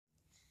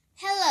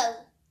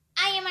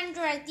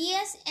Alejandro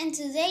Diaz, and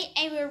today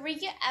I will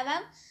read you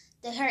about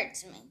the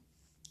herdsman.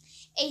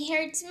 A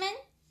herdsman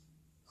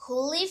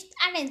who lived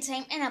at a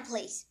time and a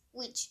place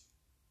which,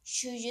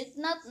 should you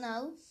not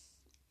know,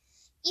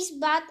 is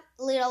but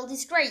little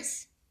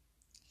disgrace.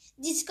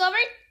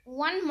 Discovered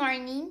one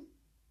morning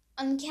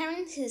on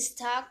carrying his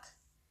stock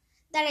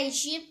that a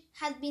sheep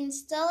had been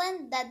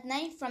stolen that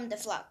night from the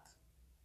flock.